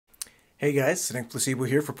Hey guys, Cynic Placebo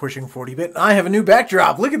here for Pushing 40-Bit. I have a new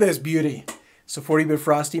backdrop. Look at this beauty. So 40-Bit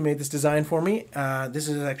Frosty made this design for me. This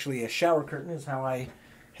is actually a shower curtain is how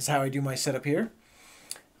I do my setup here.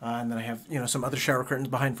 And then I have, some other shower curtains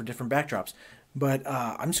behind for different backdrops. But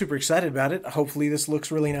I'm super excited about it. Hopefully this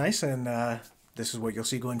looks really nice, and this is what you'll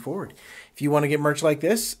see going forward. If you want to get merch like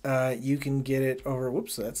this, you can get it over,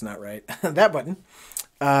 whoops, that's not right, that button.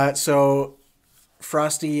 So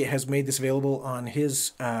Frosty has made this available on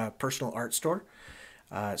his personal art store.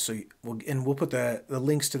 We'll put the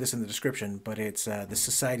links to this in the description, but it's the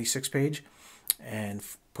Society 6 page and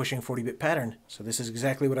Pushing 40-Bit pattern. So this is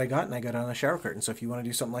exactly what I got, and I got it on a shower curtain. So if you want to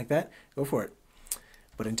do something like that, go for it.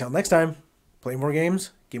 But until next time, play more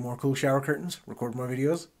games, get more cool shower curtains, record more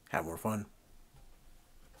videos, have more fun.